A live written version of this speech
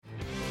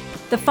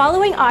The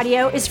following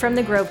audio is from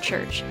the Grove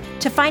Church.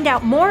 To find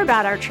out more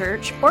about our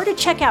church or to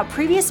check out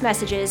previous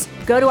messages,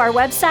 go to our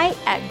website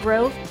at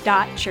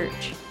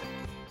grove.church.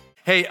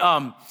 Hey,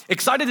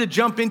 excited to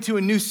jump into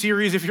a new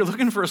series. If you're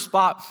looking for a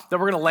spot that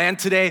we're going to land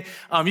today,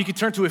 you can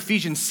turn to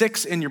Ephesians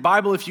 6 in your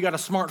Bible. If you got a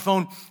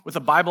smartphone with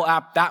a Bible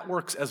app, that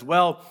works as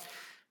well.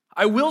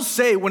 I will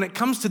say, when it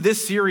comes to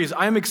this series,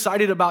 I am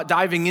excited about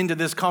diving into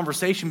this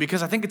conversation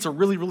because I think it's a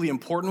really, really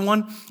important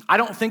one. I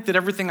don't think that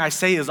everything I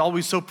say is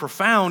always so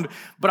profound,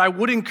 but I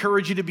would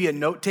encourage you to be a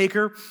note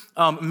taker,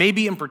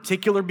 maybe in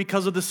particular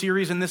because of the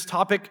series and this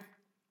topic.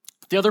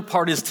 The other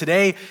part is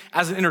today,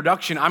 as an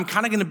introduction, I'm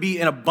kind of going to be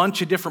in a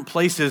bunch of different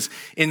places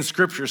in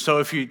Scripture. So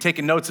if you're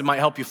taking notes, it might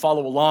help you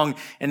follow along.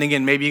 And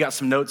again, maybe you got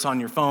some notes on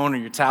your phone or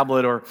your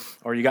tablet,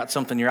 or you got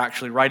something you're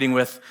actually writing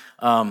with.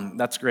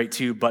 That's great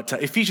too. But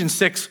Ephesians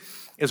 6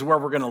 is where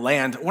we're going to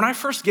land. When I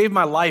first gave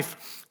my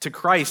life to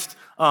Christ,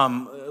 a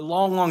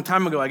long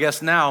time ago, I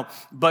guess now,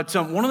 but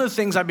one of the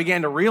things I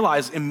began to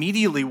realize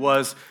immediately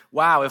was,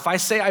 wow, if I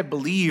say I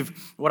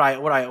believe what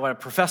I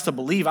profess to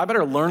believe, I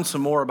better learn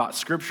some more about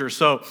Scripture.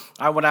 So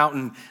I went out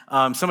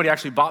and somebody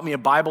actually bought me a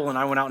Bible, and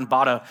I went out and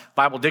bought a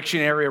Bible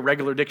dictionary, a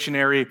regular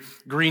dictionary,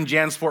 green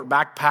JanSport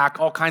backpack,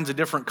 all kinds of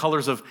different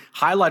colors of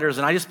highlighters,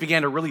 and I just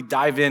began to really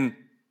dive in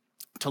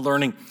to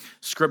learning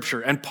Scripture.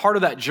 And part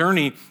of that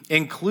journey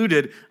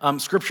included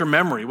Scripture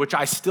memory, which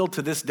I still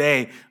to this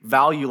day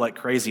value like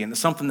crazy. And it's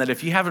something that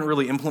if you haven't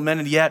really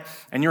implemented yet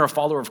and you're a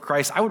follower of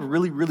Christ, I would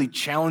really, really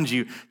challenge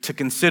you to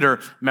consider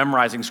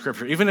memorizing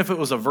Scripture. Even if it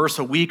was a verse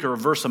a week or a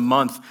verse a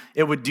month,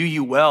 it would do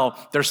you well.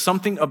 There's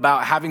something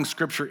about having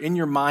Scripture in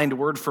your mind,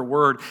 word for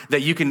word,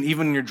 that you can,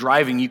 even when you're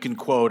driving, you can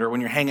quote, or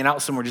when you're hanging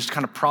out somewhere, just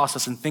kind of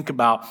process and think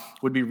about,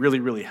 would be really,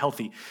 really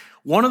healthy.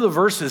 One of the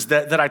verses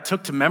that I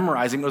took to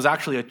memorizing, it was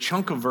actually a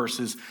chunk of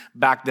verses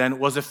back then,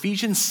 was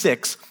Ephesians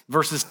 6,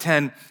 verses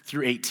 10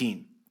 through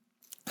 18.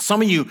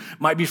 Some of you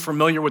might be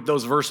familiar with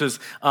those verses.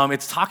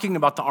 It's talking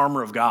about the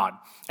armor of God.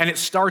 And it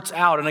starts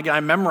out, and again, I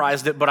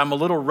memorized it, but I'm a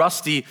little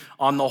rusty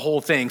on the whole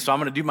thing, so I'm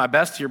going to do my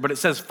best here. But it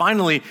says,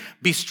 finally,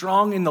 be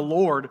strong in the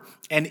Lord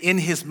and in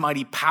his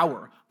mighty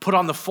power. Put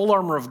on the full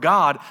armor of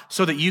God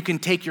so that you can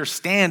take your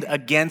stand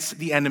against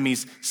the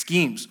enemy's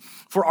schemes.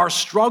 For our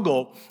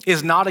struggle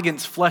is not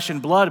against flesh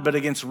and blood, but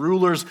against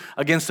rulers,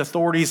 against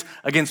authorities,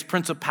 against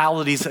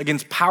principalities,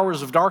 against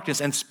powers of darkness,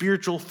 and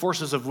spiritual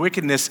forces of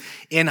wickedness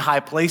in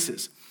high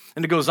places.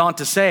 And it goes on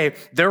to say,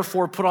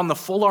 therefore, put on the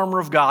full armor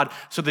of God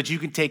so that you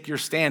can take your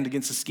stand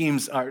against the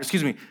schemes,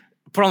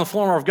 put on the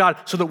full armor of God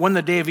so that when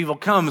the day of evil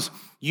comes,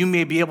 you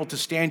may be able to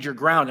stand your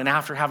ground. And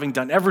after having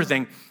done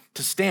everything,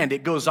 to stand.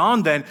 It goes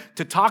on then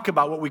to talk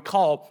about what we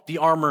call the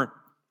armor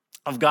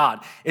of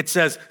God. It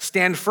says,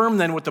 stand firm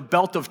then with the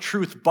belt of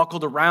truth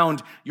buckled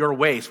around your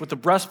waist, with the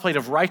breastplate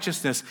of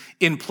righteousness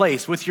in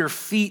place, with your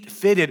feet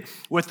fitted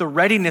with the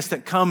readiness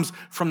that comes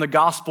from the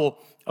gospel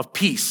of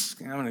peace.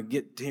 I'm going to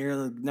get here,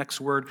 the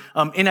next word.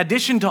 In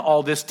addition to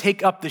all this,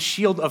 take up the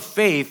shield of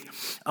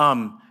faith.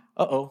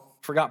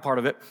 Forgot part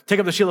of it. Take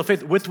up the shield of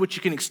faith with which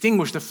you can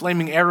extinguish the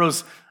flaming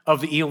arrows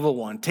of the evil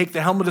one. Take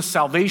the helmet of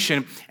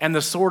salvation and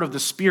the sword of the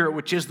Spirit,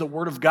 which is the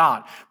word of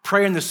God.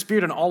 Pray in the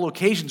Spirit on all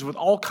occasions with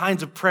all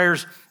kinds of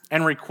prayers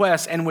and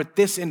requests. And with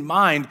this in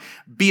mind,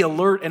 be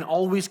alert and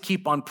always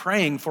keep on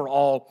praying for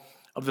all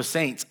of the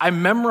saints. I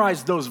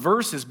memorized those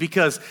verses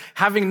because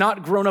having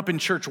not grown up in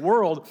church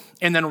world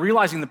and then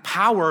realizing the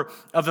power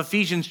of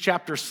Ephesians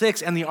chapter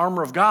 6 and the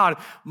armor of God,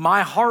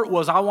 my heart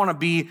was, I want to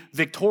be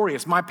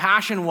victorious. My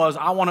passion was,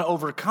 I want to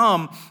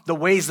overcome the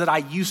ways that I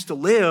used to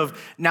live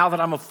now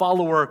that I'm a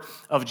follower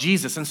of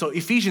Jesus. And so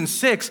Ephesians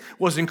 6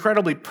 was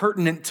incredibly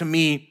pertinent to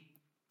me,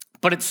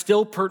 but it's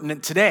still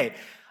pertinent today.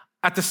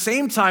 At the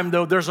same time,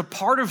 though, there's a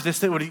part of this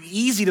that would be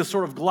easy to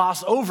sort of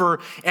gloss over,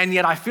 and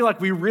yet I feel like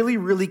we really,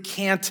 really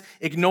can't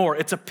ignore.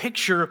 It's a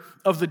picture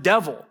of the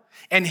devil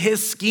and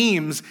his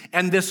schemes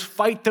and this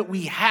fight that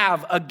we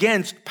have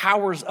against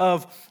powers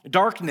of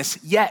darkness.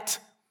 Yet,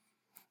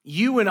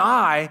 you and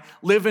I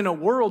live in a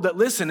world that,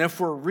 listen, if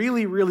we're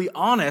really, really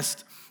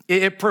honest,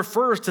 it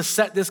prefers to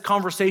set this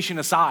conversation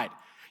aside.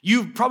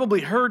 You've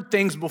probably heard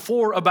things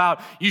before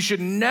about you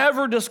should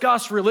never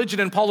discuss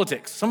religion and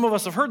politics. Some of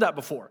us have heard that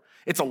before.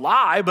 It's a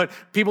lie, but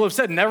people have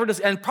said never,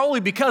 and probably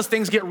because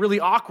things get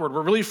really awkward.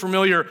 We're really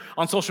familiar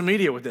on social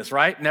media with this,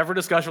 right? Never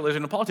discuss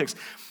religion and politics.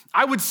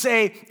 I would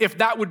say if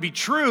that would be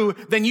true,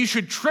 then you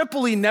should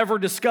triply never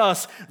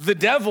discuss the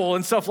devil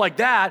and stuff like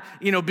that,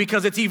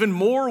 because it's even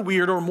more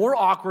weird or more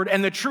awkward.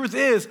 And the truth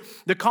is,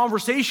 the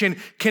conversation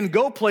can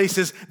go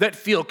places that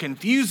feel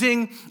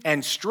confusing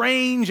and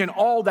strange and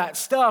all that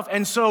stuff.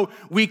 And so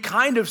we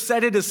kind of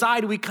set it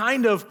aside. We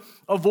kind of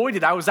avoid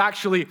it. I was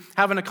actually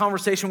having a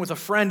conversation with a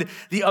friend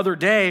the other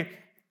day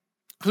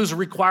who's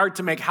required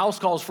to make house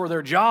calls for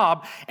their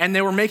job, and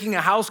they were making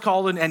a house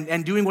call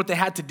and doing what they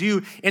had to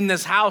do in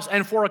this house,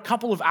 and for a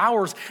couple of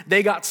hours,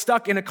 they got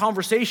stuck in a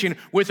conversation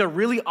with a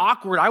really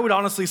awkward, I would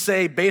honestly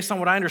say, based on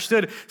what I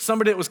understood,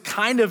 somebody that was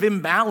kind of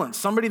imbalanced,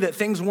 somebody that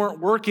things weren't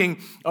working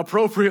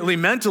appropriately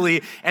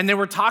mentally, and they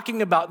were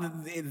talking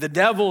about the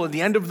devil and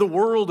the end of the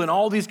world and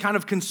all these kind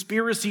of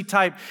conspiracy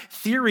type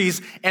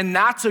theories, and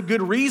that's a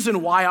good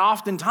reason why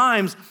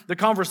oftentimes the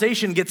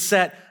conversation gets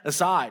set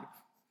aside.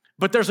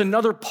 But there's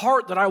another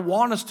part that I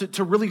want us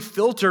to really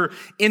filter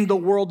in the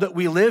world that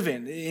we live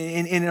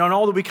in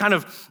all that we kind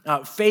of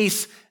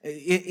face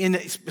in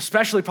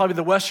especially probably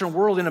the Western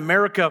world, in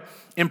America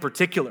in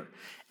particular.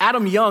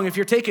 Adam Young, if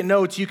you're taking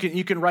notes, you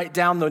can write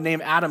down the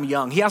name Adam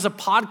Young. He has a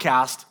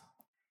podcast,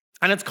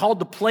 and it's called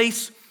The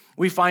Place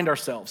We Find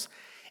Ourselves.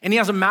 And he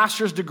has a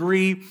master's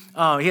degree.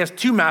 He has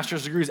 2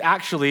 master's degrees,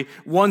 actually.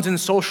 One's in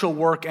social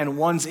work and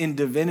one's in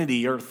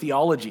divinity or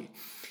theology.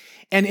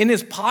 And in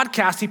his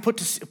podcast, he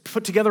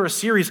put together a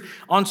series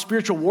on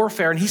spiritual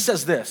warfare, and he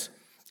says this: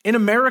 in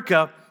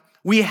America,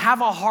 we have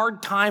a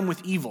hard time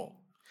with evil.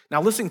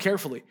 Now listen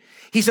carefully.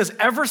 He says,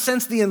 ever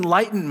since the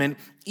Enlightenment,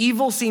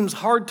 evil seems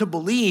hard to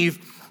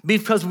believe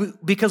because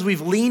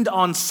we've leaned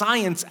on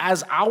science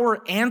as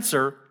our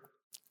answer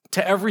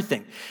to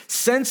everything.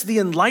 Since the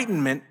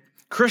Enlightenment,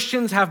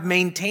 Christians have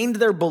maintained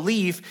their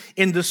belief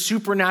in the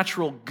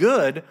supernatural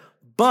good,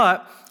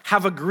 but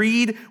have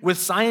agreed with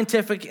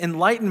scientific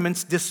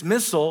enlightenment's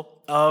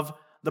dismissal of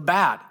the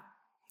bad.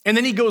 And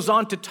then he goes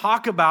on to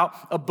talk about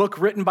a book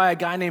written by a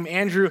guy named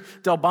Andrew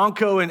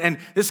Delbanco, and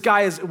this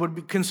guy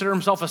would consider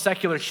himself a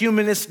secular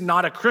humanist,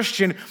 not a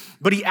Christian,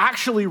 but he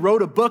actually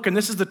wrote a book, and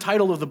this is the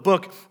title of the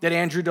book that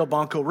Andrew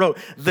Delbanco wrote,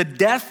 The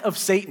Death of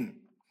Satan: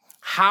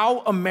 How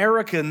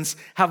Americans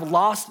Have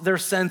Lost Their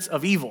Sense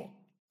of Evil.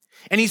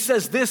 And he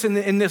says this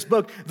in this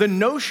book: the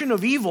notion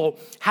of evil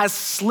has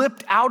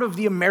slipped out of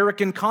the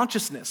American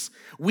consciousness.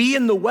 We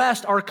in the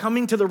West are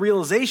coming to the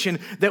realization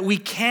that we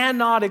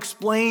cannot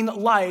explain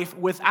life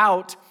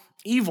without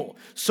evil.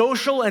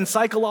 Social and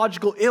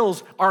psychological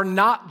ills are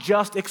not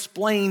just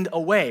explained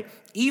away.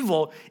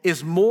 Evil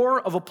is more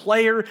of a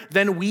player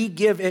than we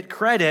give it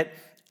credit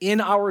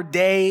in our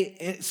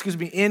day-to-day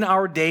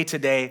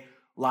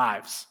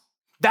lives.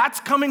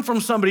 That's coming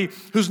from somebody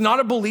who's not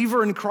a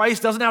believer in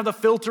Christ, doesn't have the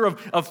filter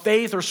of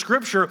faith or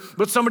scripture,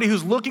 but somebody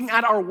who's looking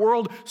at our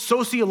world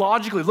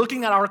sociologically,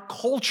 looking at our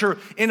culture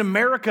in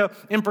America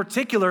in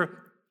particular,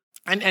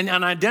 and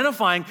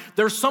identifying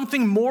there's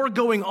something more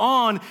going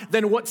on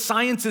than what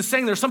science is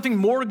saying. There's something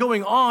more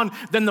going on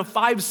than the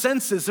 5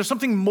 senses. There's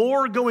something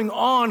more going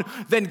on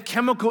than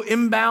chemical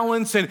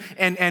imbalance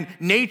and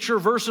nature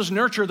versus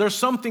nurture. There's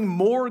something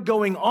more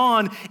going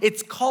on.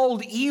 It's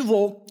called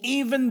evil,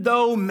 even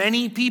though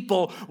many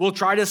people will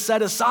try to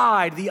set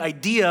aside the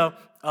idea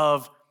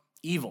of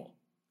evil.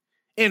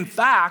 In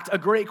fact, a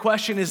great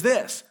question is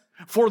this: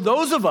 for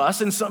those of us,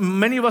 and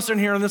many of us are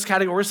here in this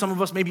category, some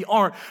of us maybe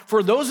aren't,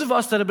 for those of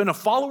us that have been a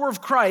follower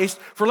of Christ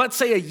for, let's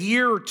say, a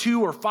year or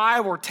 2 or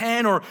 5 or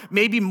 10 or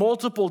maybe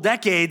multiple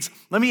decades,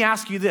 let me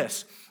ask you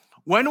this.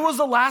 When was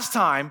the last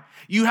time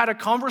you had a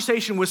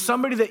conversation with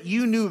somebody that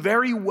you knew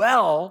very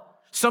well,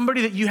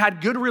 somebody that you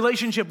had good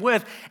relationship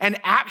with, and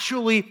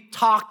actually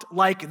talked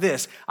like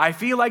this? I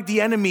feel like the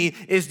enemy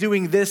is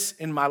doing this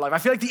in my life. I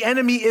feel like the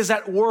enemy is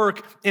at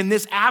work in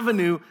this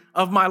avenue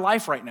of my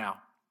life right now.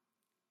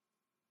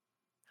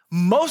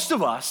 Most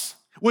of us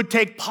would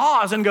take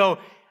pause and go,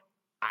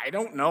 I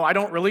don't know, I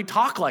don't really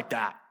talk like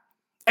that.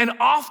 And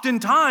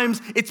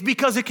oftentimes, it's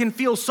because it can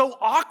feel so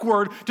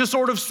awkward to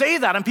sort of say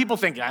that, and people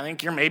think, I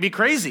think you're maybe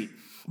crazy.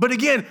 But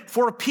again,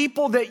 for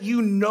people that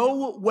you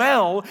know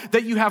well,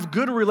 that you have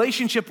good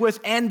relationship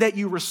with, and that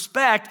you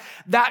respect,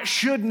 that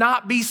should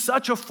not be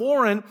such a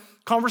foreign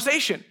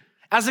conversation.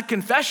 As a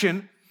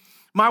confession,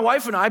 my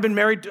wife and I have been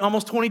married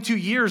almost 22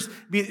 years,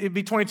 it'll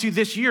be 22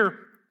 this year.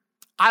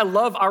 I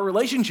love our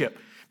relationship,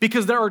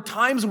 because there are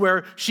times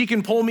where she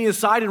can pull me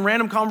aside in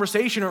random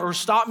conversation or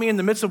stop me in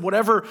the midst of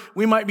whatever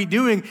we might be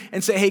doing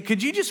and say, hey,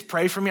 could you just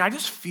pray for me? I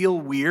just feel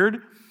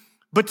weird.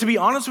 But to be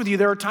honest with you,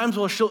 there are times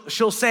where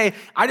she'll say,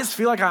 I just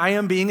feel like I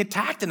am being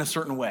attacked in a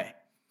certain way.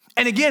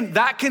 And again,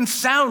 that can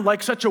sound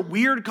like such a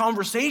weird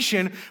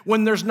conversation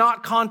when there's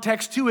not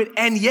context to it.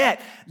 And yet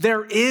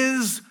there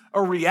is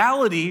a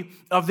reality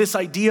of this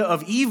idea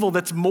of evil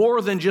that's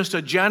more than just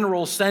a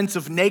general sense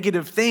of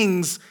negative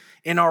things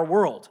in our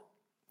world.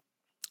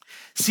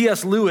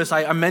 C.S. Lewis,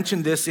 I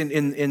mentioned this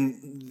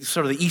in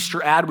sort of the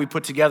Easter ad we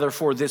put together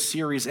for this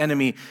series,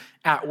 Enemy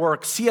at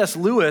Work. C.S.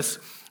 Lewis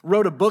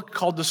wrote a book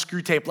called The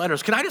Screwtape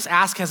Letters. Can I just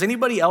ask, has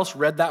anybody else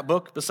read that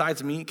book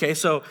besides me? Okay,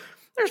 so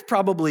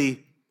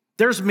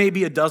there's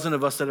maybe a dozen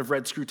of us that have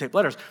read Screwtape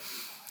Letters.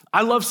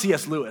 I love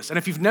C.S. Lewis, and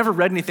if you've never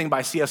read anything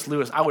by C.S.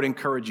 Lewis, I would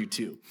encourage you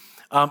to.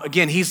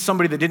 Again, he's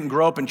somebody that didn't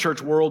grow up in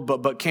church world,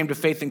 but came to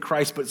faith in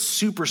Christ, but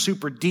super,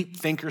 super deep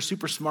thinker,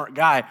 super smart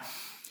guy.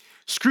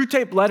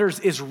 Screwtape Letters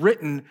is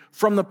written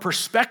from the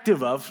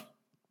perspective of,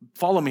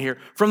 follow me here,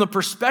 from the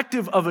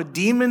perspective of a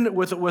demon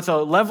with a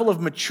level of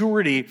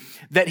maturity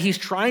that he's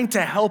trying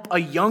to help a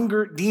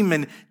younger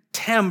demon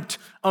tempt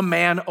a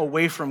man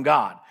away from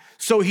God.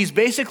 So he's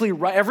basically,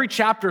 every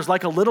chapter is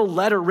like a little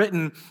letter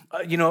written,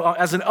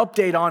 as an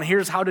update on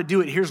here's how to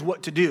do it, here's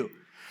what to do.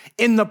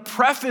 In the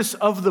preface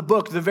of the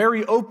book, the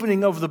very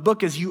opening of the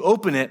book, as you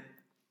open it,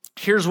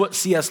 here's what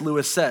C.S.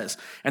 Lewis says.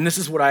 And this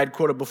is what I had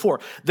quoted before.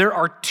 There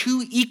are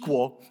two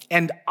equal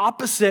and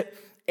opposite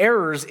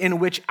errors in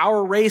which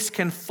our race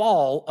can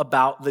fall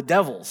about the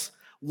devils.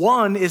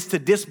 One is to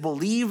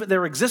disbelieve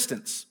their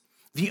existence.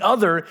 The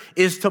other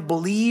is to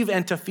believe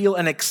and to feel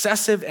an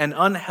excessive and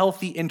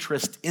unhealthy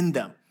interest in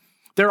them.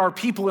 There are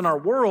people in our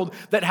world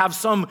that have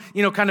some,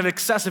 kind of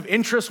excessive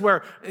interest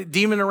where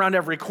demon around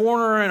every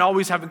corner and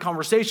always having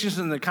conversations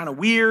and they're kind of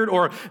weird,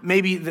 or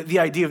maybe the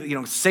idea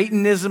of,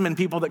 Satanism and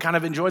people that kind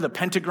of enjoy the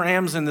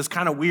pentagrams and this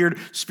kind of weird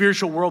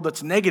spiritual world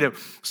that's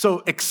negative.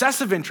 So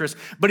excessive interest.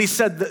 But he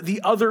said that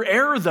the other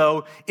error,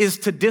 though, is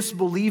to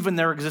disbelieve in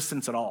their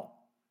existence at all.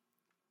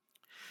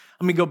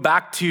 Let me go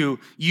back to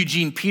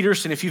Eugene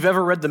Peterson. If you've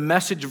ever read the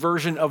Message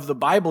version of the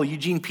Bible,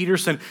 Eugene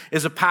Peterson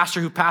is a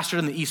pastor who pastored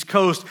on the East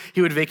Coast.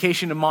 He would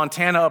vacation to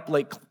Montana, up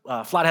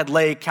Flathead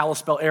Lake,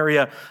 Kalispell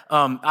area.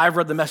 I've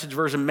read the Message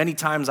version many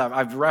times.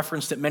 I've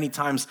referenced it many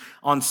times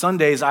on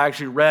Sundays. I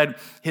actually read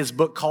his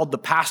book called The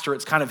Pastor.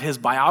 It's kind of his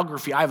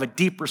biography. I have a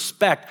deep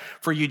respect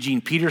for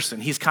Eugene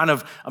Peterson. He's kind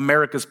of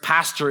America's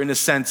pastor in a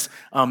sense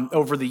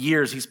over the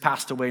years. He's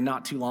passed away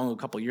not too long, a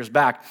couple years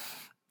back.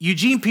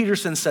 Eugene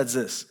Peterson says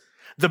this: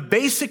 the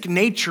basic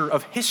nature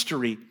of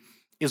history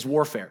is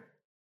warfare.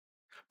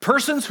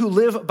 Persons who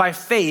live by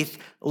faith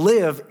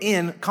live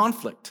in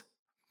conflict.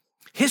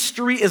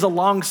 History is a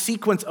long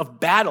sequence of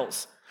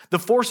battles, the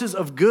forces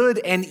of good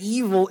and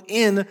evil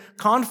in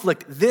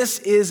conflict. This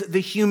is the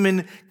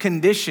human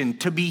condition.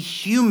 To be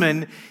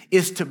human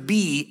is to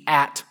be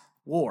at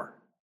war.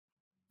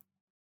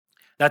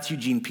 That's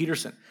Eugene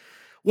Peterson.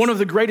 One of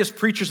the greatest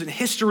preachers in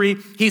history.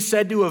 He's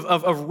said to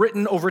have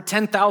written over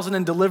 10,000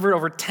 and delivered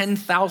over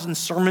 10,000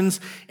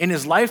 sermons in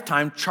his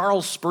lifetime,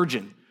 Charles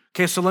Spurgeon.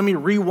 Okay, so let me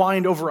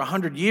rewind over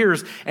 100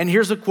 years, and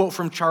here's a quote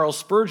from Charles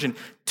Spurgeon.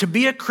 To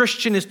be a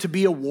Christian is to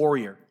be a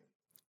warrior.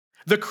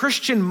 The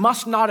Christian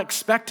must not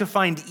expect to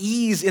find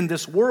ease in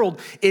this world.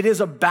 It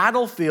is a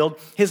battlefield.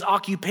 His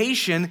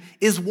occupation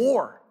is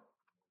war.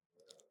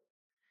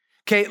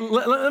 Okay,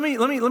 let me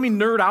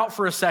nerd out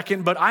for a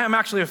second, but I am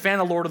actually a fan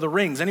of Lord of the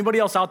Rings. Anybody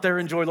else out there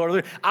enjoy Lord of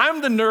the Rings?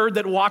 I'm the nerd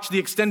that watched the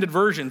extended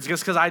versions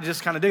just because I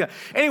just kind of dig it.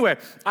 Anyway,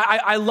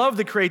 I love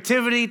the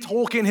creativity,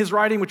 Tolkien, his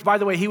writing, which by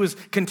the way, he was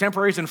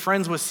contemporaries and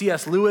friends with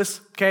C.S. Lewis,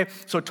 okay?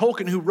 So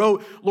Tolkien, who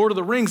wrote Lord of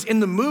the Rings, in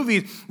the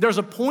movies, there's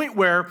a point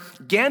where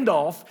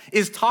Gandalf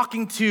is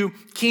talking to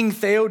King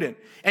Theoden.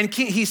 And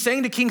he's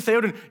saying to King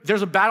Theoden,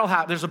 there's a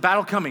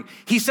battle coming.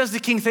 He says to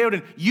King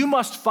Theoden, you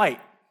must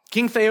fight.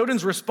 King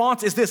Theoden's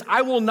response is this: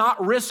 I will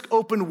not risk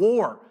open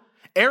war.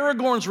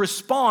 Aragorn's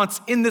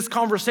response in this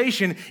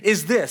conversation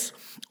is this: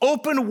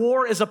 open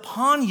war is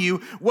upon you,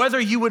 whether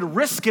you would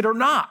risk it or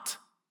not.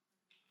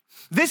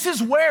 This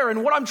is where,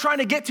 and what I'm trying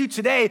to get to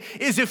today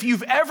is, if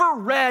you've ever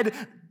read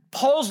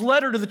Paul's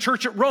letter to the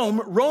church at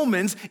Rome,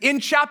 Romans,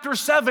 in chapter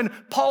 7,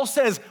 Paul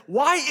says,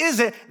 why is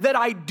it that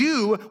I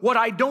do what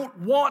I don't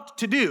want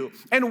to do?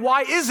 And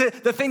why is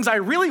it the things I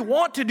really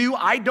want to do,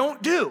 I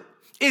don't do?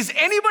 Is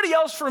anybody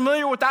else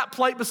familiar with that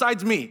plight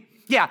besides me?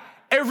 Yeah,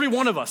 every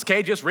one of us,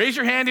 okay? Just raise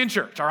your hand in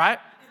church, all right?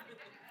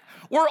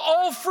 We're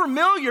all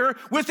familiar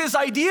with this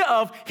idea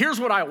of here's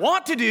what I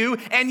want to do,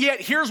 and yet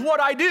here's what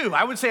I do.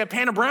 I would say a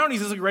pan of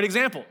brownies is a great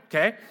example,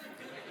 okay?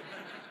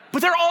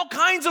 But there are all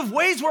kinds of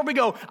ways where we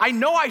go, I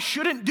know I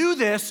shouldn't do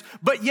this,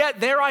 but yet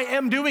there I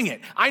am doing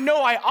it. I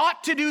know I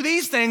ought to do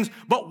these things,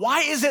 but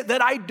why is it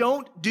that I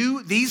don't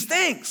do these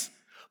things?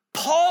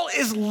 Paul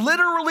is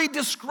literally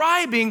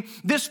describing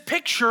this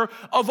picture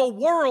of a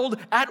world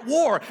at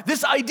war.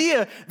 This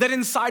idea that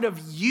inside of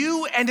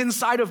you and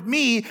inside of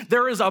me,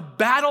 there is a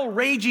battle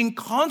raging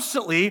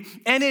constantly,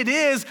 and it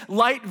is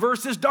light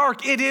versus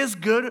dark. It is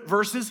good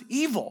versus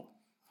evil.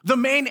 The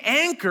main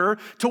anchor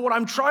to what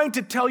I'm trying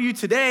to tell you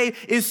today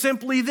is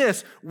simply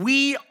this: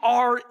 we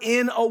are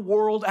in a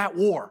world at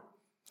war.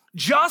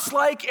 Just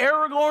like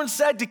Aragorn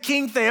said to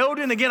King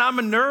Theoden, again, I'm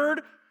a nerd,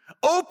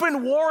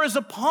 open war is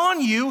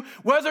upon you,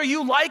 whether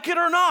you like it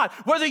or not,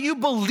 whether you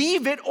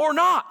believe it or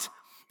not.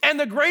 And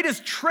the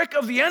greatest trick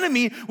of the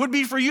enemy would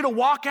be for you to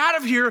walk out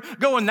of here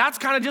going, that's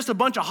kind of just a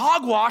bunch of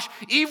hogwash.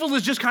 Evil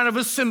is just kind of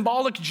a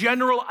symbolic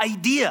general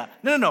idea.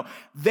 No.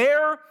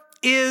 There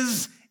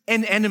is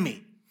an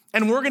enemy.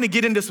 And we're going to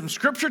get into some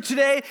scripture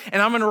today,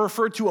 and I'm going to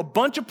refer to a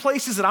bunch of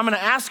places that I'm going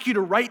to ask you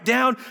to write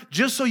down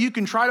just so you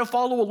can try to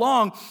follow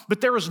along.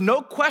 But there is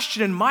no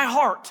question in my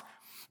heart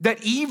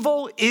that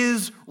evil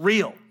is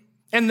real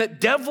and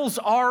that devils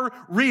are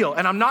real.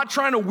 And I'm not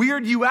trying to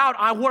weird you out.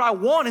 What I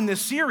want in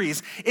this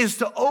series is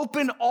to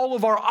open all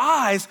of our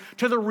eyes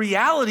to the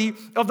reality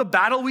of the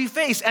battle we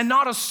face and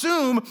not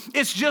assume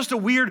it's just a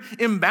weird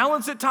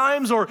imbalance at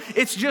times, or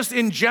it's just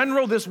in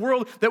general this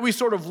world that we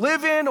sort of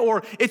live in,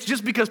 or it's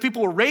just because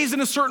people were raised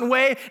in a certain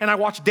way. And I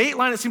watch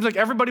Dateline, it seems like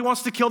everybody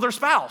wants to kill their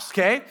spouse,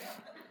 okay?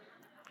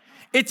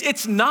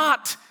 It's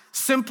not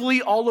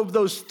simply all of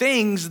those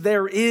things,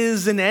 there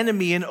is an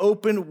enemy, an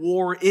open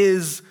war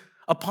is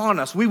upon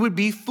us. We would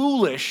be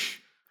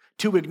foolish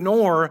to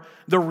ignore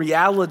the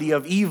reality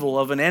of evil,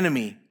 of an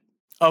enemy,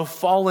 of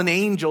fallen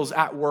angels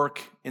at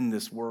work in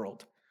this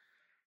world.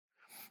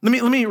 Let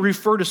me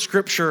refer to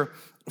scripture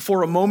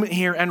for a moment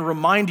here and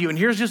remind you, and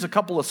here's just a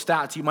couple of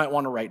stats you might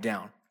want to write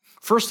down.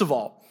 First of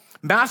all,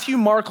 Matthew,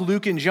 Mark,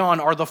 Luke, and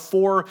John are the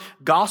four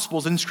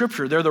gospels in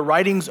scripture. They're the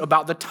writings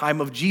about the time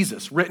of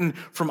Jesus, written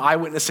from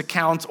eyewitness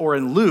accounts, or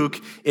in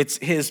Luke, it's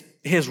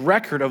his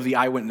record of the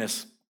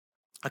eyewitness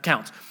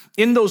accounts.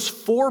 In those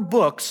four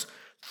books,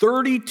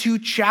 32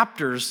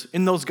 chapters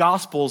in those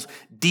gospels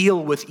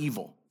deal with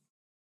evil.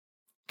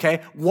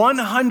 Okay,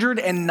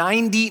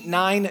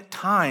 199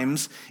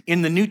 times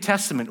in the New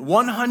Testament,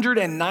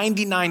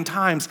 199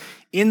 times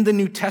in the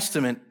New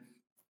Testament,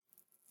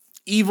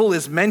 evil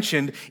is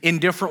mentioned in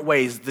different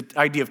ways. The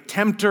idea of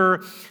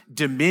tempter,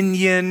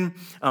 dominion,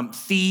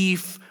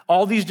 thief,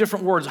 all these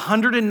different words,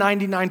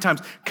 199 times.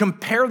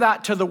 Compare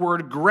that to the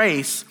word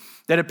grace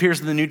that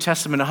appears in the New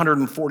Testament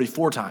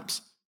 144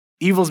 times.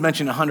 Evil is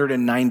mentioned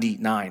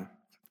 199.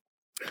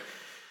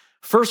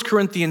 1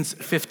 Corinthians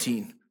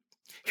 15.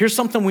 Here's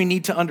something we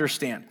need to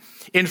understand.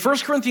 In 1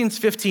 Corinthians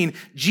 15,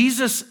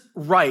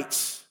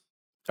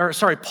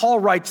 Paul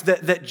writes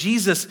that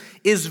Jesus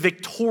is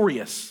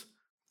victorious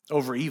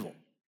over evil.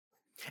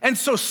 And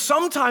so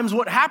sometimes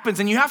what happens,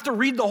 and you have to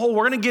read the whole,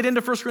 we're going to get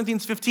into 1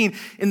 Corinthians 15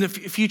 in the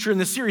future in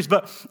this series,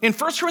 but in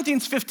 1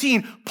 Corinthians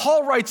 15,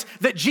 Paul writes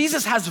that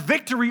Jesus has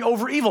victory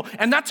over evil,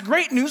 and that's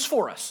great news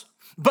for us.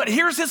 But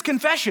here's his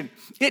confession.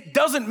 It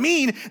doesn't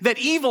mean that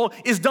evil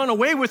is done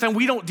away with and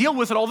we don't deal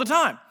with it all the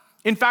time.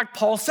 In fact,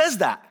 Paul says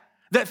that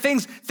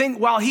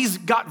while he's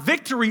got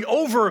victory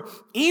over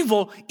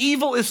evil,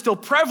 evil is still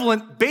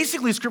prevalent.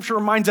 Basically, scripture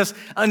reminds us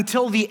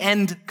until the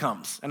end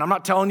comes. And I'm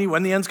not telling you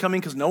when the end's coming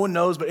because no one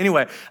knows, but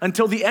anyway,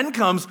 until the end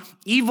comes,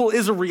 evil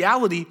is a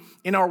reality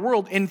in our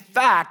world. In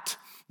fact,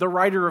 the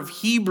writer of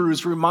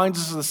Hebrews reminds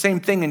us of the same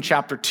thing in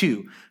chapter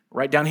 2.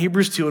 Write down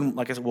Hebrews 2, and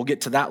like I said, we'll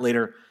get to that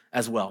later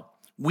as well.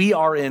 We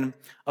are in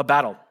a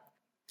battle.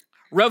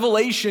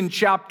 Revelation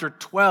chapter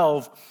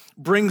 12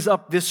 brings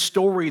up this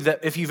story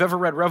that if you've ever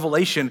read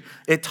Revelation,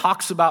 it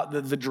talks about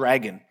the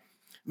dragon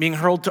being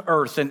hurled to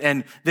earth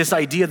and this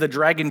idea of the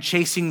dragon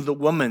chasing the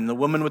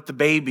woman with the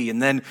baby,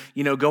 and then,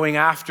 going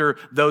after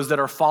those that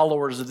are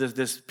followers of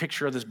this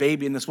picture of this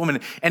baby and this woman.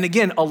 And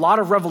again, a lot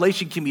of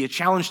Revelation can be a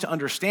challenge to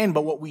understand,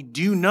 but what we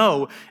do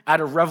know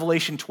out of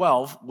Revelation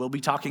 12, we'll be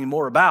talking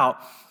more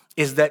about,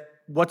 is that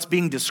what's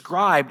being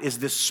described is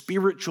this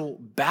spiritual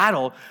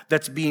battle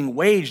that's being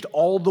waged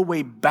all the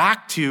way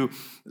back to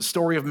the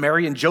story of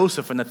Mary and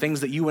Joseph and the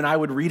things that you and I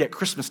would read at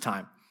Christmas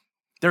time.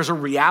 There's a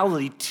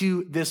reality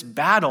to this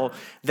battle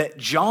that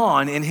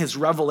John, in his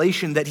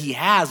revelation that he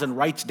has and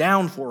writes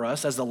down for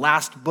us as the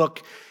last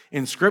book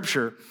in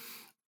Scripture,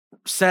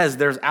 says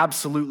there's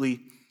absolutely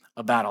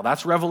a battle.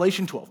 That's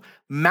Revelation 12.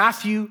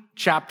 Matthew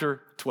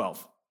chapter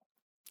 12.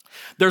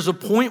 There's a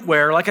point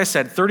where, like I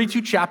said,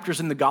 32 chapters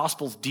in the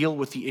Gospels deal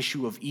with the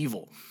issue of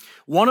evil.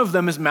 One of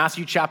them is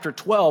Matthew chapter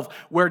 12,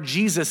 where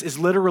Jesus is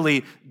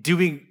literally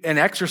doing an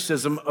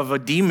exorcism of a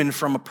demon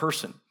from a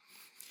person.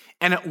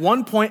 And at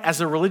one point, as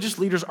the religious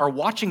leaders are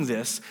watching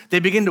this, they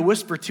begin to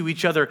whisper to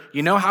each other,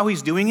 you know how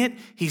he's doing it?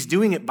 He's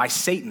doing it by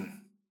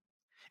Satan.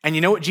 And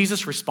you know what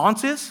Jesus'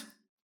 response is?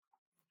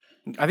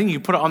 I think you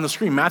can put it on the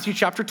screen. Matthew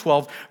chapter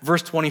 12,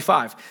 verse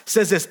 25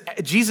 says this.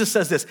 Jesus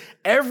says this,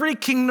 every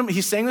kingdom,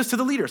 he's saying this to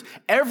the leaders,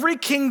 every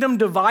kingdom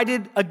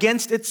divided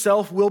against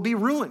itself will be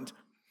ruined.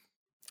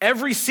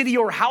 Every city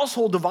or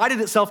household divided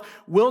against itself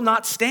will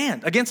not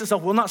stand.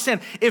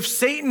 If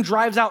Satan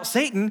drives out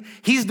Satan,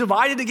 he's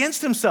divided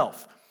against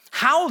himself.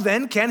 How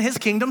then can his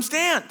kingdom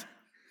stand?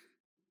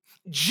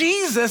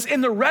 Jesus,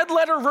 in the red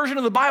letter version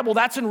of the Bible,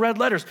 that's in red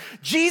letters,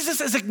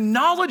 Jesus is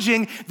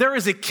acknowledging there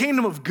is a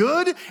kingdom of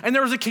good and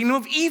there is a kingdom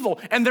of evil,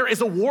 and there is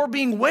a war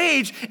being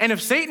waged, and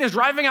if Satan is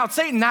driving out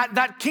Satan,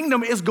 that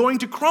kingdom is going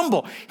to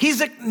crumble.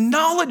 He's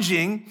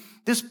acknowledging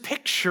this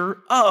picture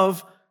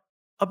of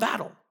a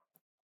battle.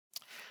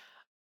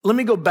 Let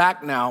me go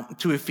back now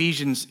to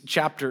Ephesians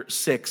chapter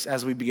 6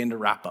 as we begin to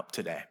wrap up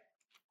today.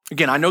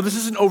 Again, I know this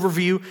is an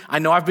overview. I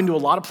know I've been to a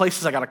lot of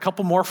places. I got a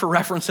couple more for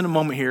reference in a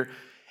moment here.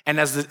 And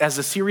as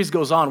the series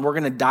goes on, we're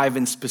going to dive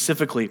in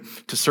specifically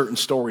to certain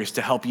stories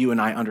to help you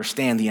and I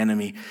understand the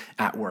enemy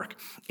at work.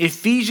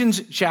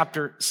 Ephesians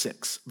chapter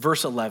 6,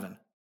 verse 11.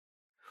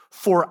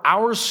 For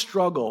our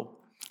struggle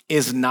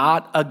is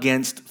not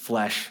against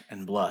flesh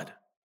and blood.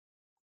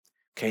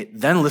 Okay,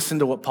 then listen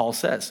to what Paul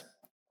says.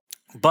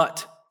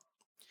 But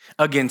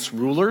against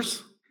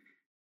rulers,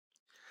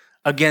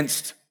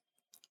 against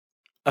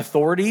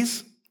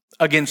authorities,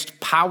 against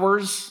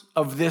powers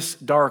of this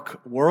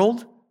dark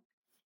world,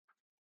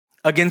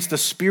 against the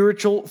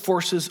spiritual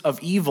forces of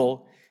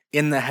evil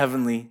in the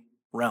heavenly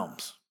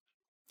realms.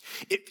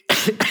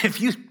 If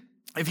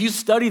you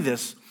study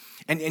this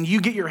and you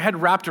get your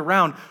head wrapped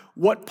around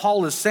what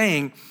Paul is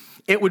saying,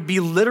 it would be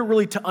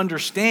literally to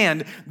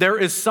understand there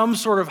is some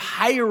sort of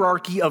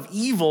hierarchy of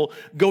evil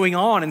going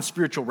on in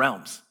spiritual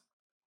realms.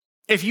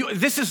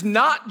 This is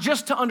not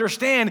just to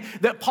understand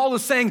that Paul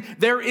is saying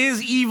there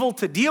is evil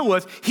to deal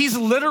with. He's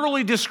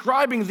literally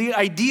describing the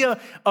idea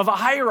of a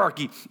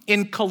hierarchy.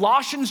 In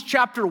Colossians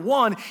chapter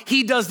 1,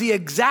 he does the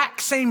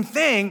exact same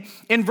thing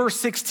in verse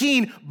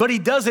 16, but he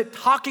does it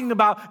talking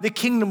about the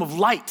kingdom of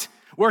light,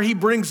 where he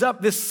brings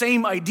up this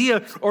same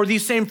idea or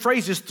these same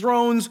phrases: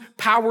 thrones,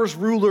 powers,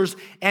 rulers,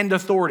 and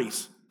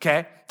authorities,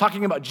 okay?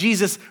 Talking about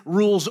Jesus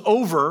rules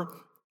over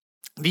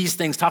these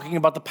things, talking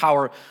about the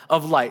power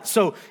of light.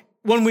 So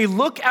when we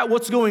look at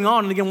what's going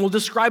on, and again, we'll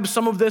describe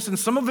some of this, and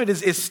some of it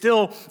is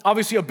still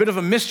obviously a bit of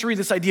a mystery.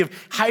 This idea of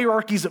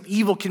hierarchies of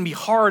evil can be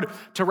hard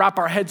to wrap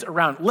our heads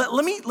around.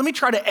 Let me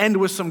try to end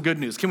with some good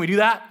news. Can we do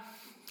that?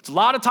 It's a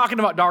lot of talking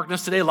about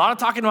darkness today, a lot of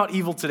talking about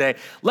evil today.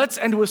 Let's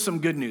end with some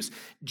good news.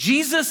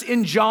 Jesus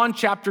in John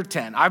chapter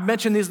 10. I've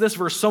mentioned this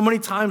verse so many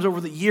times over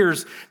the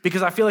years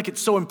because I feel like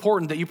it's so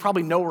important that you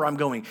probably know where I'm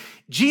going.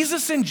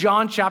 Jesus in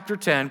John chapter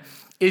 10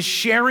 is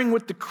sharing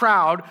with the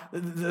crowd,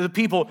 the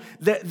people,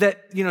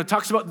 that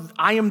talks about,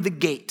 I am the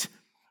gate.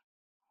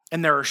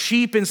 And there are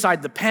sheep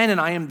inside the pen, and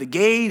I am the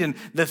gate, and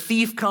the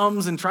thief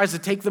comes and tries to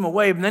take them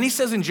away. And then he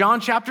says in John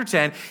chapter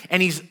 10,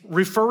 and he's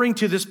referring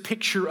to this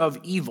picture of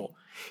evil.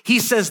 He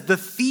says, the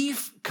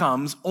thief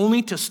comes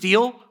only to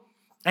steal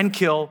and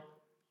kill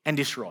and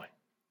destroy.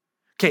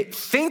 Okay,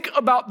 think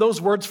about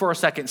those words for a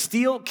second.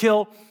 Steal,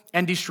 kill,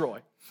 and destroy.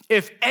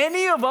 If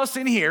any of us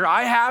in here,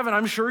 I have, and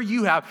I'm sure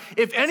you have,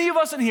 if any of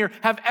us in here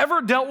have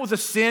ever dealt with a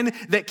sin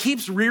that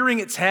keeps rearing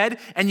its head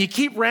and you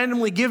keep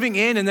randomly giving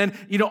in, and then,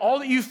 all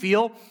that you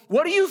feel,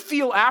 what do you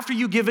feel after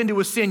you give into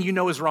a sin you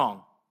know is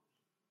wrong?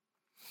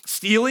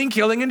 Stealing,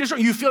 killing, and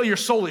destroying. You feel your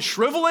soul is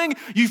shriveling.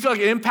 You feel like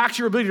it impacts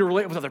your ability to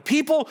relate with other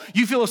people.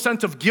 You feel a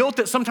sense of guilt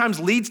that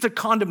sometimes leads to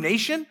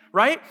condemnation,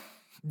 right?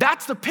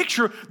 That's the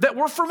picture that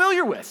we're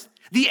familiar with.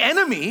 The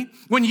enemy,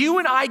 when you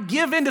and I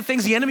give into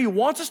things the enemy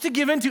wants us to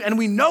give into, and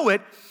we know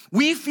it,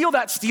 we feel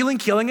that stealing,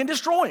 killing, and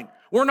destroying.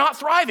 We're not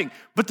thriving.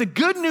 But the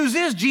good news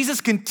is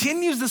Jesus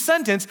continues the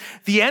sentence,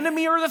 the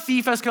enemy or the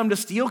thief has come to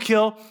steal,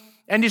 kill,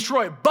 and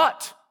destroy.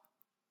 But,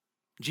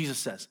 Jesus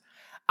says,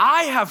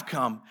 I have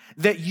come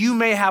that you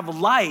may have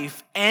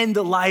life and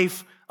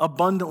life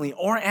abundantly,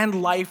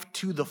 and life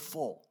to the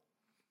full.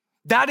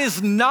 That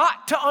is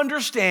not to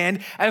understand,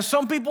 as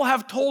some people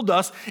have told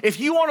us, if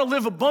you want to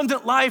live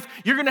abundant life,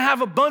 you're going to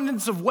have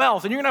abundance of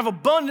wealth, and you're going to have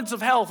abundance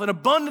of health, and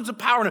abundance of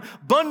power, and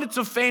abundance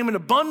of fame,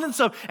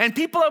 and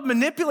people have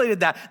manipulated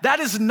that. That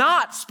is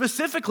not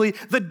specifically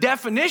the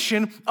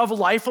definition of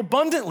life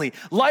abundantly.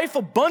 Life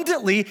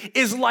abundantly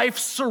is life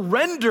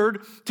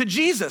surrendered to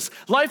Jesus.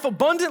 Life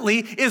abundantly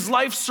is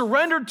life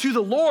surrendered to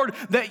the Lord,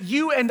 that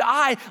you and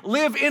I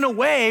live in a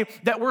way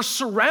that we're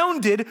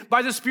surrounded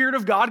by the Spirit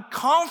of God,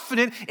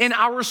 confident in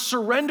our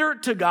surrender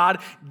to God,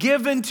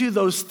 given to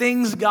those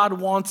things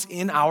God wants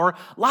in our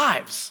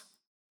lives.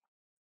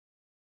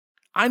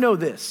 I know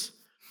this.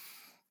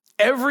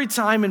 Every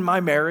time in my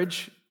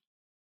marriage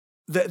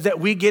that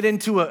we get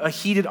into a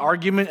heated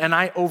argument and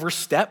I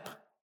overstep,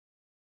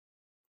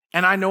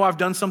 and I know I've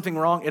done something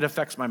wrong, it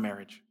affects my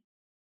marriage.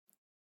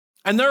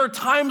 And there are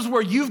times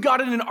where you've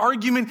gotten in an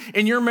argument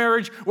in your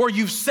marriage where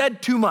you've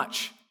said too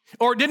much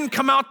or it didn't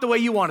come out the way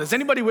you want. Is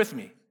anybody with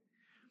me?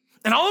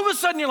 And all of a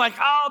sudden you're like,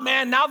 oh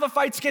man, now the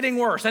fight's getting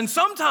worse. And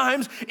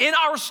sometimes in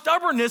our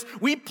stubbornness,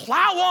 we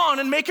plow on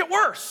and make it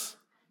worse.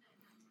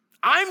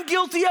 I'm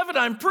guilty of it.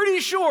 I'm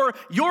pretty sure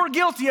you're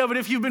guilty of it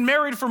if you've been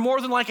married for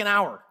more than like an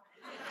hour.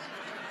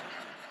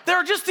 There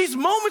are just these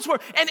moments where,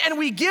 and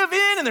we give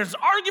in, and there's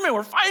argument,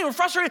 we're fighting, we're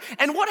frustrated,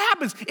 and what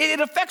happens?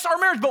 It affects our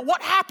marriage, but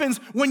what happens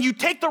when you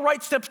take the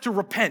right steps to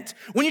repent?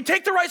 When you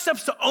take the right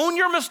steps to own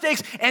your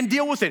mistakes and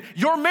deal with it,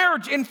 your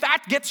marriage, in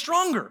fact, gets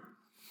stronger.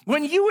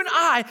 When you and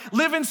I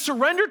live in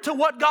surrender to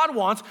what God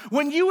wants,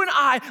 when you and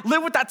I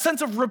live with that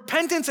sense of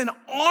repentance and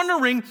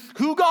honoring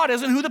who God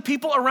is and who the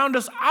people around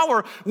us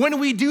are, when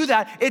we do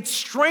that, it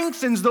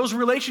strengthens those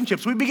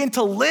relationships. We begin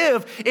to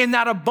live in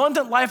that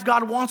abundant life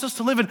God wants us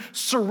to live in,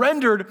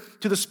 surrendered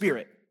to the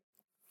Spirit.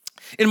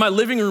 In my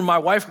living room, my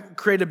wife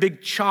created a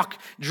big chalk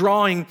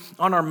drawing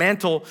on our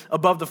mantle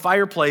above the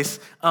fireplace,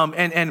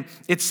 and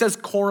it says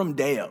Coram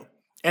Deo.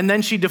 And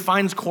then she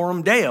defines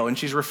Coram Deo, and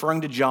she's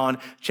referring to John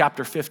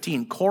chapter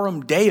 15.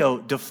 Coram Deo,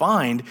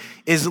 defined,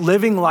 is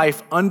living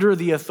life under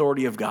the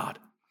authority of God,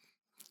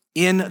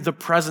 in the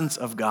presence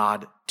of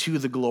God, to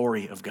the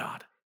glory of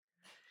God.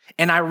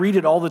 And I read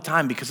it all the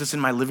time because it's in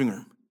my living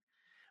room.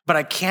 But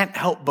I can't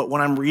help but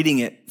when I'm reading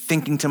it,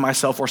 thinking to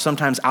myself, or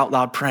sometimes out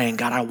loud praying,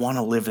 God, I want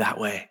to live that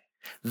way.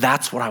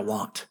 That's what I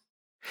want.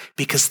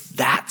 Because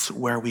that's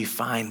where we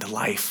find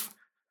life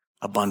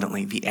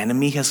abundantly. The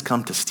enemy has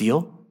come to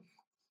steal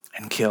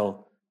and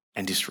kill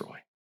and destroy.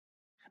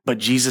 But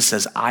Jesus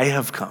says, I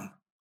have come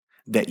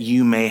that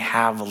you may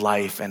have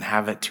life and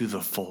have it to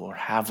the full, or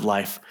have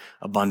life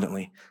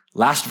abundantly.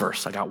 Last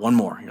verse, I got one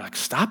more. You're like,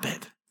 stop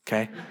it,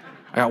 okay?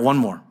 I got one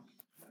more.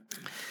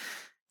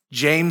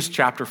 James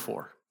chapter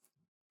 4.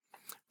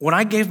 When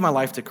I gave my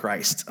life to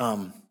Christ,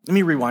 let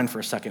me rewind for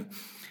a second.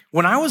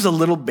 When I was a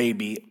little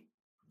baby,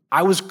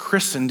 I was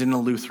christened in a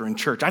Lutheran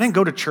church. I didn't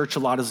go to church a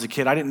lot as a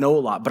kid. I didn't know a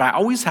lot, but I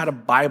always had a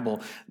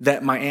Bible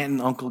that my aunt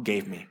and uncle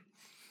gave me.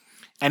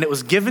 And it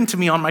was given to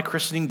me on my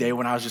christening day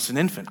when I was just an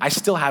infant. I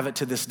still have it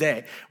to this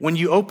day. When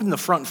you open the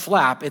front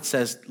flap, it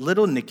says,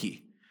 "Little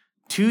Nikki,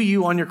 to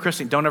you on your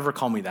christening." Don't ever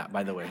call me that,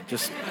 by the way.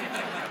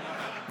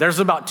 There's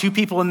about 2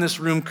 people in this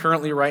room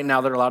currently right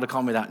now that are allowed to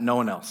call me that. No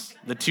one else.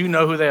 The 2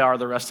 know who they are.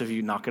 The rest of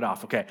you, knock it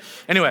off. Okay.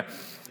 Anyway,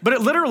 but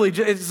it literally,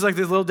 it's like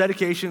this little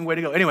dedication, way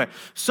to go. Anyway,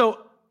 so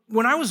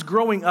when I was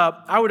growing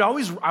up, I would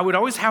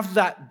always have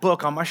that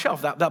book on my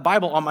shelf, that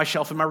Bible on my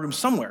shelf in my room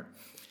somewhere.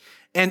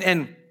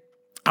 And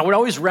I would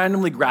always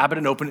randomly grab it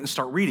and open it and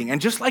start reading.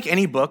 And just like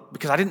any book,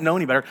 because I didn't know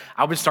any better,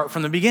 I would start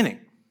from the beginning.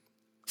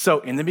 So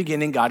in the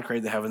beginning, God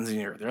created the heavens and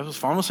the earth. There was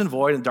formless and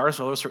void, and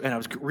darkness, and I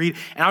would read,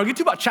 and I would get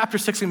to about chapter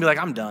 6 and be like,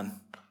 I'm done.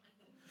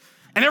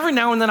 And every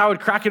now and then I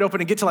would crack it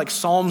open and get to like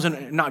Psalms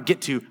and not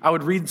get to. I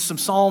would read some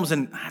Psalms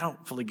and I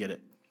don't fully get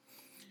it.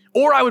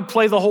 Or I would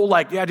play the whole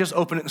just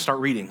open it and start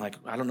reading. Like,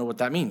 I don't know what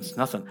that means,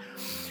 nothing.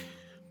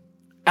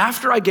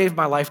 After I gave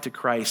my life to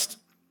Christ,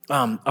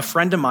 a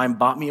friend of mine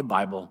bought me a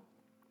Bible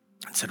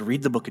and said,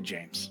 read the book of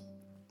James.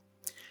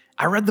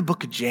 I read the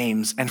book of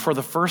James, and for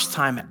the first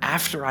time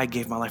after I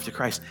gave my life to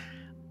Christ,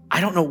 I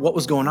don't know what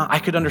was going on. I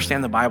could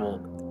understand the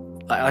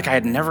Bible like I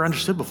had never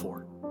understood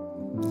before.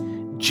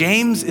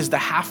 James is the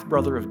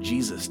half-brother of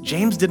Jesus.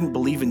 James didn't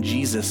believe in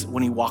Jesus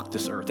when he walked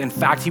this earth. In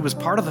fact, he was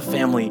part of the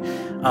family,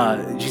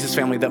 Jesus'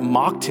 family, that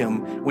mocked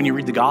him when you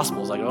read the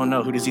Gospels. Like, oh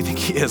no, who does he think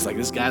he is? Like,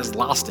 this guy's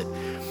lost it.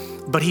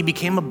 But he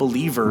became a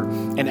believer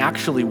and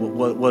actually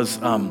was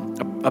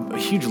a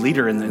huge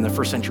leader in the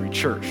first century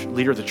church,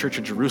 leader of the Church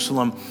of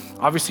Jerusalem,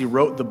 obviously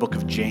wrote the book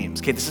of James.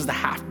 Okay, this is the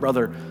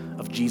half-brother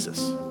of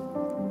Jesus.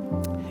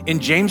 In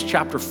James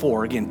chapter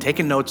 4, again,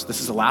 taking notes, this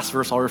is the last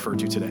verse I'll refer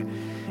to today.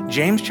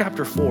 James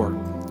chapter 4,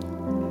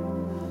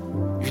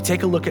 if you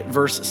take a look at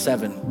verse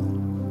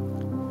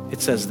 7,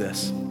 it says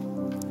this: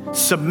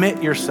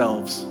 "Submit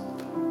yourselves,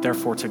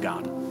 therefore, to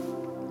God.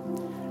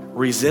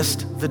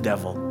 Resist the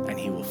devil, and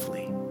he will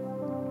flee."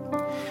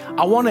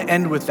 I want to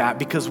end with that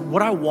because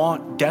what I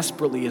want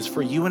desperately is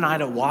for you and I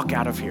to walk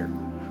out of here.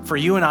 For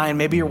you and I, and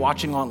maybe you're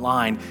watching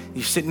online,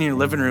 you're sitting in your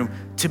living room,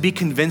 to be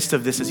convinced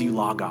of this as you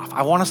log off.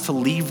 I want us to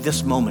leave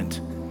this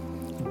moment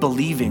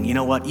believing, you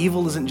know what,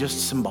 evil isn't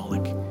just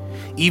symbolic.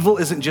 Evil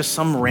isn't just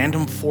some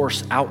random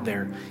force out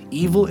there.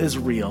 Evil is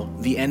real,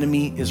 the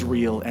enemy is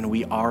real, and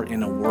we are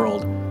in a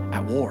world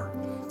at war.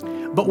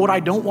 But what I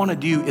don't want to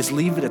do is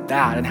leave it at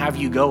that and have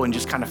you go and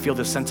just kind of feel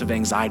this sense of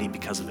anxiety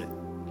because of it.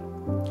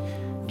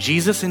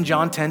 Jesus in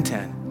John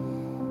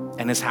 10:10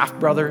 and his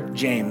half-brother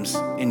James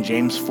in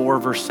James 4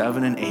 verse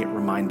 7 and 8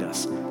 remind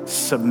us,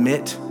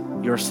 submit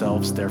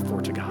yourselves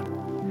therefore to God.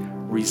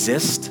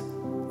 Resist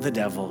the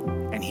devil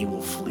and he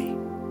will flee.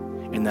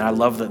 And then I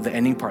love the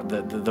ending part,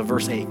 the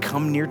verse 8,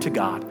 come near to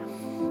God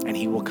and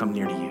he will come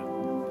near to you.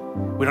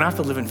 We don't have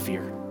to live in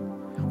fear.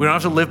 We don't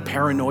have to live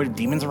paranoid,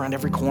 demons around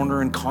every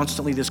corner and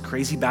constantly this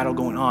crazy battle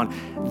going on.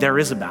 There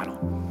is a battle.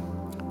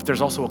 But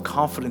there's also a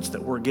confidence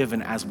that we're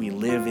given as we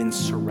live in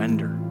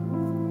surrender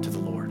to the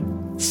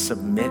Lord.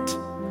 Submit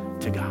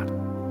to God.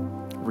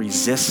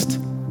 Resist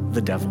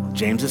the devil.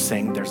 James is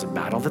saying there's a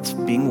battle that's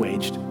being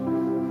waged,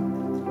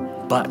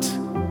 but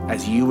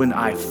as you and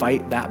I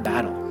fight that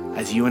battle,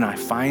 as you and I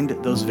find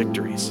those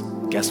victories,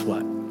 guess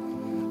what?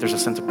 There's a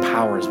sense of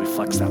power as we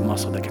flex that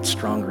muscle that gets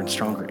stronger and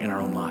stronger in our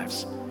own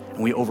lives.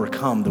 And we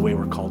overcome the way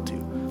we're called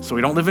to. So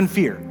we don't live in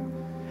fear.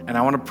 And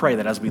I want to pray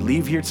that as we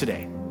leave here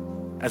today,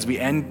 as we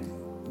end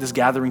this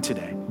gathering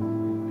today,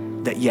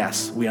 that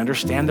yes, we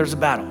understand there's a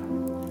battle,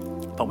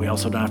 but we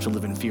also don't have to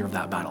live in fear of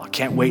that battle. I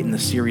can't wait in the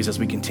series as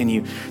we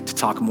continue to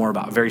talk more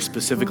about very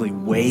specifically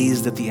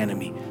ways that the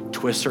enemy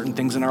twists certain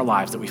things in our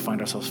lives that we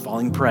find ourselves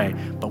falling prey,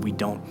 but we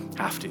don't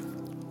have to.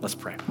 Let's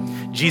pray.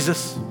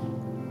 Jesus,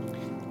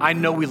 I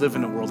know we live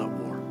in a world at war.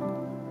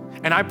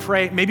 And I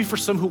pray maybe for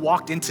some who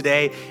walked in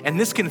today, and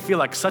this can feel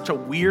like such a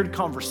weird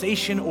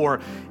conversation or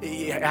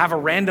have a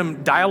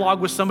random dialogue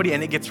with somebody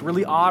and it gets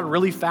really odd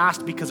really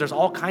fast because there's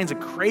all kinds of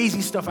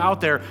crazy stuff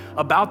out there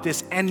about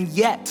this. And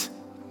yet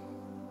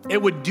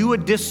it would do a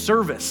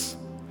disservice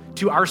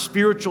to our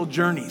spiritual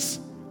journeys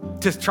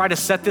to try to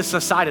set this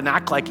aside and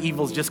act like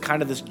evil is just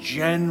kind of this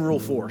general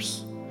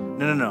force.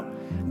 No.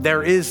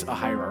 There is a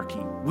hierarchy.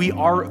 We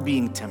are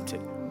being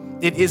tempted.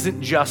 It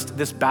isn't just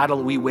this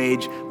battle we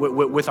wage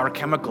with our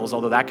chemicals,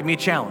 although that can be a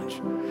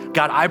challenge.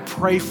 God, I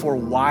pray for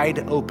wide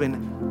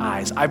open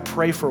eyes. I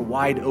pray for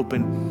wide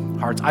open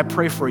hearts. I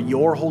pray for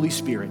your Holy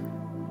Spirit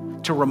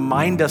to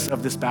remind us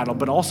of this battle,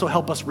 but also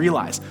help us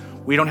realize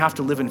we don't have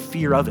to live in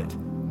fear of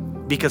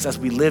it, because as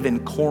we live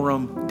in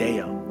coram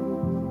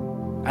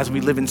Deo, as we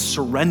live in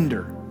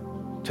surrender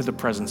to the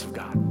presence of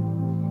God,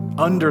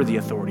 under the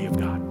authority of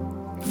God,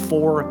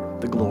 for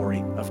the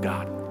glory of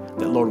God,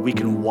 that, Lord, we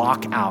can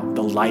walk out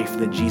the life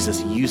that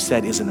Jesus, you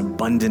said is an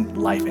abundant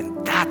life.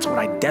 And that's what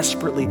I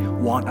desperately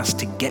want us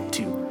to get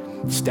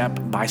to, step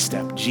by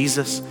step.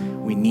 Jesus,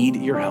 we need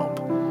your help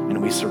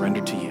and we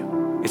surrender to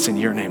you. It's in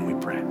your name we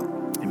pray.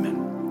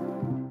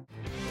 Amen.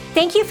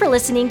 Thank you for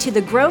listening to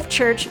the Grove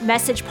Church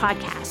Message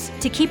Podcast.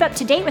 To keep up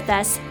to date with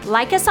us,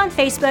 like us on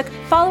Facebook,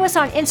 follow us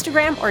on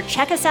Instagram, or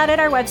check us out at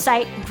our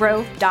website,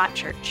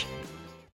 grove.church.